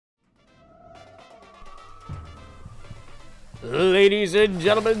Ladies and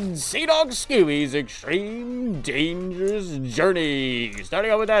gentlemen, Sea Dog Scooby's Extreme Dangerous Journey. Starting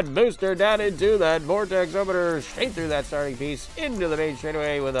out with that booster down into that vortex opener, straight through that starting piece, into the main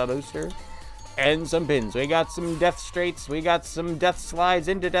straightaway with a booster and some pins. We got some death straights, we got some death slides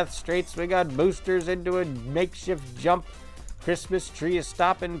into death straights, we got boosters into a makeshift jump. Christmas tree is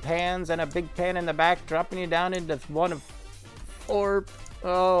stopping pans and a big pan in the back, dropping you down into one of four.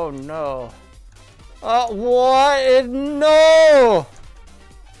 Oh no. What? No!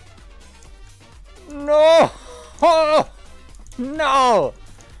 No! Oh, no!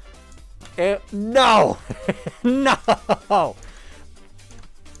 No! No!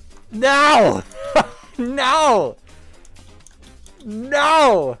 No! No! No!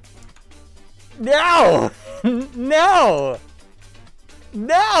 No! No!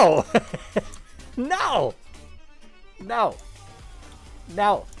 No! No! No!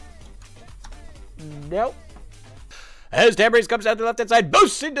 No! Nope. As Tambourine comes down to the left-hand side,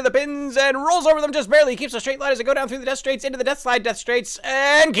 boosts into the pins and rolls over them just barely. Keeps a straight line as they go down through the death straights into the death slide death straights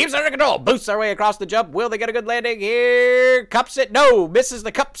and keeps it under control. Boosts our way across the jump. Will they get a good landing here? Cups it. No. Misses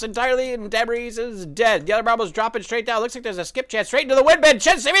the cups entirely and Tambourine is dead. The other Bravo's dropping straight down. Looks like there's a skip chance straight into the windbend.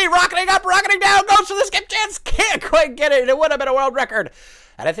 Shensi rocketing up, rocketing down. Goes for the skip chance. Can't quite get it. It would have been a world record.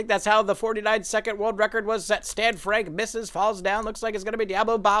 And I think that's how the 49-second world record was set. Stan Frank misses, falls down. Looks like it's going to be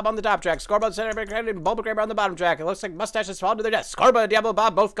Diablo Bob on the top track. Scoreboard center and Bulbagram on the bottom track. It looks like Mustaches fall to their death. Scoreboard and Diablo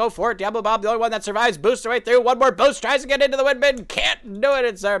Bob both go for it. Diablo Bob, the only one that survives, boosts right through. One more boost, tries to get into the windbend. Can't do it.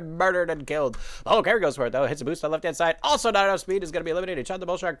 It's murdered and killed. Oh, Carey goes for it, though. Hits a boost on the left-hand side. Also not enough speed. Is going to be eliminated. Chad the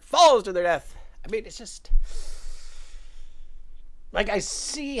Bull Shark falls to their death. I mean, it's just... like, I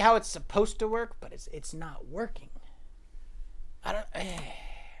see how it's supposed to work, but it's not working. I don't...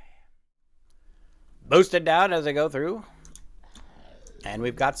 Boosted down as I go through. And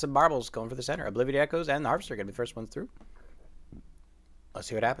we've got some marbles going for the center. Oblivion Echoes and the Harvester are going to be the first ones through. Let's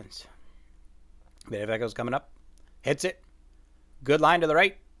see what happens. Bit of Echoes coming up. Hits it. Good line to the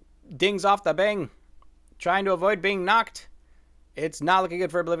right. Dings off the bang. Trying to avoid being knocked. It's not looking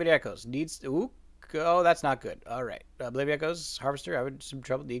good for Oblivion Echoes. Needs... ooh. Oh, that's not good. All right. Oblivion Echoes, Harvester, I would some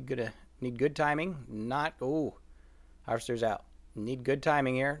trouble. Need good timing. Not... ooh. Harvester's out. Need good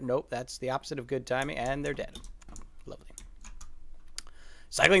timing here. Nope, that's the opposite of good timing, and they're dead. Lovely.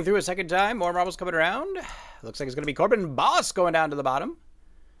 Cycling through a second time. More marbles coming around. Looks like it's going to be Corbin Boss going down to the bottom.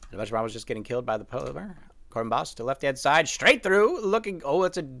 And a bunch of marbles just getting killed by the polar. Corbin Boss to left-hand side. Straight through. Looking... oh,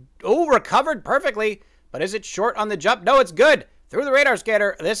 it's a... oh, recovered perfectly. But is it short on the jump? No, it's good. Through the radar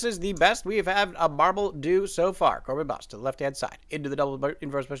scanner. This is the best we've had a marble do so far. Corbin Boss to the left-hand side. Into the double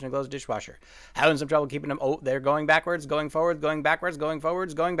inverse push and close dishwasher. Having some trouble keeping them... oh, they're going backwards, going forward, going backwards, going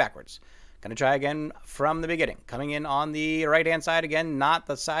forwards, going backwards. Gonna try again from the beginning. Coming in on the right-hand side again. Not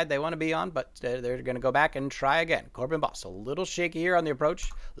the side they want to be on, but they're going to go back and try again. Corbin Boss, a little shaky here on the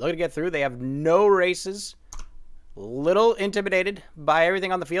approach. Looking to get through. They have no races. Little intimidated by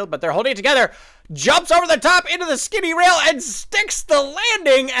everything on the field, but they're holding it together. Jumps over the top into the skinny rail and sticks the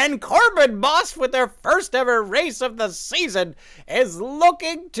landing. And Corbin Boss, with their first ever race of the season, is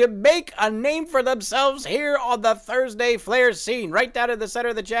looking to make a name for themselves here on the Thursday Flare scene. Right down in the center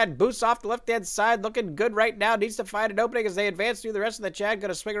of the Chad. Boosts off the left-hand side. Looking good right now. Needs to find an opening as they advance through the rest of the Chad. Going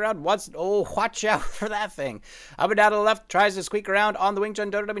to swing around once. Oh, watch out for that thing. Up and down to the left. Tries to squeak around on the Wing Chun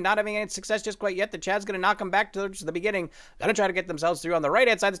Dodo. Not having any success just quite yet. The Chad's going to knock him back to the beginning. Gonna try to get themselves through on the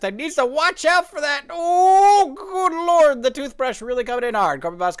right-hand side this time. Needs to watch out for that. Oh, good lord. The toothbrush really coming in hard.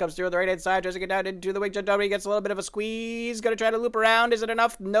 Corbin Boss comes through on the right-hand side. Tries to get down into the Wing Chun Dodo. He gets a little bit of a squeeze. Gonna try to loop around. Is it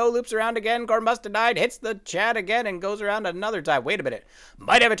enough? No, loops around again. Corbin Boss denied. Hits the Chad again and goes around another time. Wait a minute.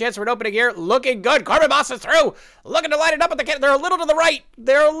 Might have a chance for an opening here. Looking good. Corbin Boss is through. Looking to line it up with the kid. They're a little to the right.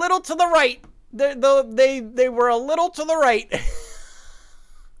 They're a little to the right. They were a little to the right.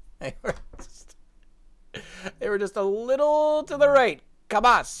 They were just a little to the right.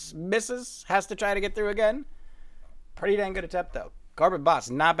 Kabas misses. Has to try to get through again. Pretty dang good attempt, though. Corbin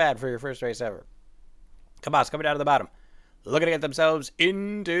Boss, not bad for your first race ever. Kabas coming down to the bottom. Looking to get themselves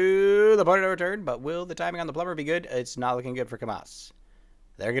into the point of return, but will the timing on the plumber be good? It's not looking good for Kamas.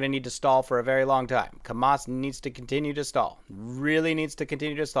 They're going to need to stall for a very long time. Kamas needs to continue to stall. Really needs to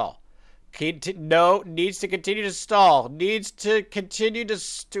continue to stall. No, needs to continue to stall. Needs to continue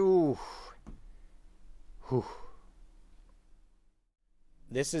to... whew.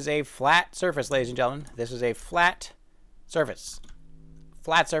 This is a flat surface, ladies and gentlemen. This is a flat surface.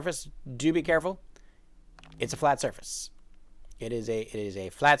 Flat surface. Do be careful. It's a flat surface. It is a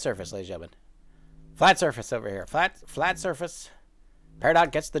flat surface, ladies and gentlemen. Flat surface over here. Flat surface.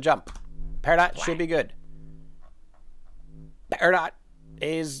 Peridot gets the jump. Peridot should be good. Peridot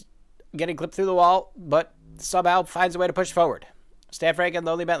is getting clipped through the wall, but somehow finds a way to push forward. Stan Frank and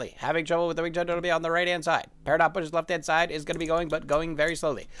Lonely Bentley having trouble with the Wing Chun Dodobi on the right-hand side. Peridot pushes left-hand side, is going to be going, but going very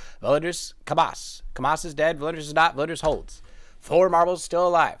slowly. Villagers, Kamas. Kamas is dead. Villagers is not. Villagers holds. 4 marbles still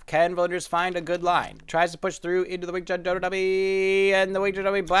alive. Can Villagers find a good line? Tries to push through into the Wing Chun Dodobi, and the Wing Chun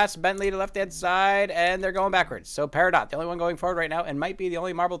Dodobi blasts Bentley to left-hand side, and they're going backwards. So Peridot, the only one going forward right now, and might be the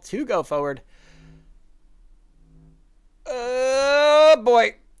only marble to go forward. Oh,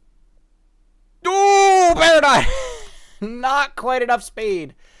 boy. Ooh, Peridot! Not quite enough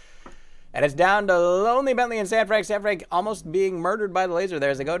speed. And it's down to Lonely Bentley and Stan Frank. Stan Frank almost being murdered by the laser there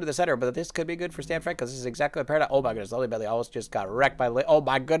as they go to the center. But this could be good for Stan Frank because this is exactly a Peridot. Oh my goodness, Lonely Bentley almost just got wrecked by oh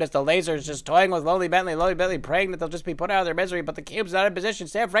my goodness, the laser is just toying with Lonely Bentley. Lonely Bentley praying that they'll just be put out of their misery, but the cube's not in position.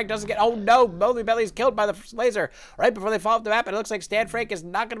 Stan Frank doesn't get, oh no, Lonely Bentley's killed by the laser right before they fall off the map. And it looks like Stan Frank is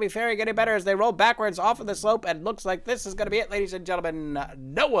not going to be faring any better as they roll backwards off of the slope. And it looks like this is going to be it, ladies and gentlemen.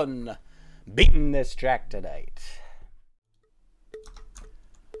 No one beating this track tonight.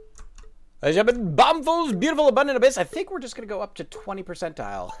 Ladies and gentlemen, Bombfuls, Beautiful Abundant Abyss. I think we're just going to go up to 20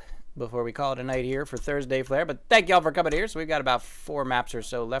 percentile before we call it a night here for Thursday Flare. But thank y'all for coming here. So we've got about 4 maps or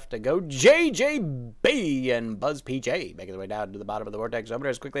so left to go. JJB and Buzz PJ making their way down to the bottom of the Vortex Opener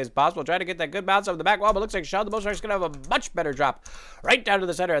as quickly as possible. Trying to get that good bounce off the back wall, but looks like Sean the Bullshark's going to have a much better drop right down to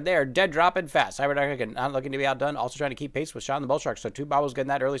the center. And they are dead dropping fast. Cyberdark not looking to be outdone. Also trying to keep pace with Sean the Bullshark. So 2 bobbles getting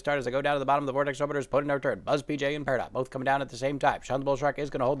that early start as they go down to the bottom of the Vortex Openers, put in their return. Buzz PJ and Peridot both coming down at the same time. Sean the Bullshark is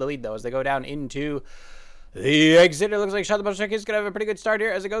going to hold the lead though as they go down into the exit. It looks like Sean the Bullshark is going to have a pretty good start here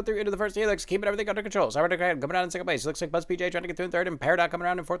as they go through into the first helix, keeping everything under control. Cyberdark coming down in second place. Looks like Buzz PJ trying to get through in third, and Peridot coming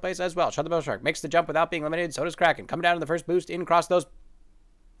around in fourth place as well. Sean the Bullshark makes the jump without being limited. So does Kraken. Coming down in the first boost in across those.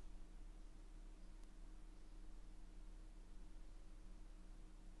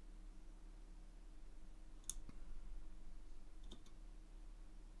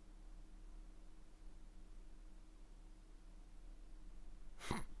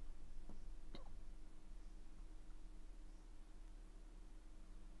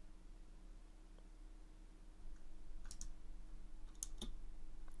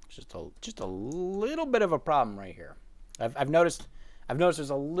 Just a little bit of a problem right here. I've noticed there's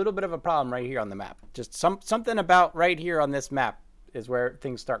a little bit of a problem right here on the map. Just something about right here on this map is where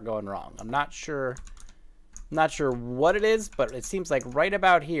things start going wrong. I'm not sure what it is, but it seems like right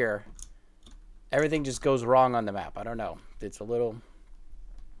about here everything just goes wrong on the map. I don't know. It's a little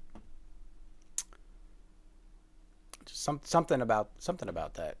just something about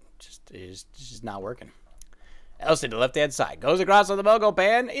that is just not working. Elson to the left-hand side. Goes across on the Mogo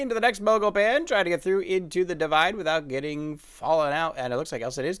Pan into the next Mogo Pan. Trying to get through into the divide without getting fallen out. And it looks like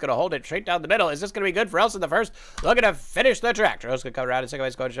Elson is going to hold it straight down the middle. Is this going to be good for Elson the first? Looking to finish the track. Tro's going to come around in second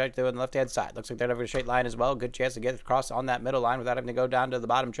place, going straight through on the left-hand side. Looks like they're over a straight line as well. Good chance to get across on that middle line without having to go down to the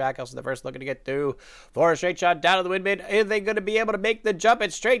bottom track. Elson the first looking to get through for a straight shot down to the windmid. Are they going to be able to make the jump?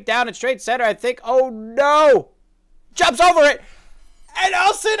 It's straight down and straight center, I think. Oh, no! Jumps over it! And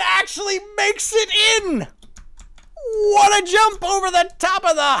Elson actually makes it in! What a jump over the top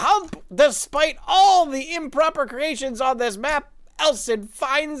of the hump! Despite all the improper creations on this map, Elson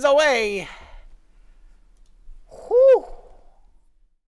finds a way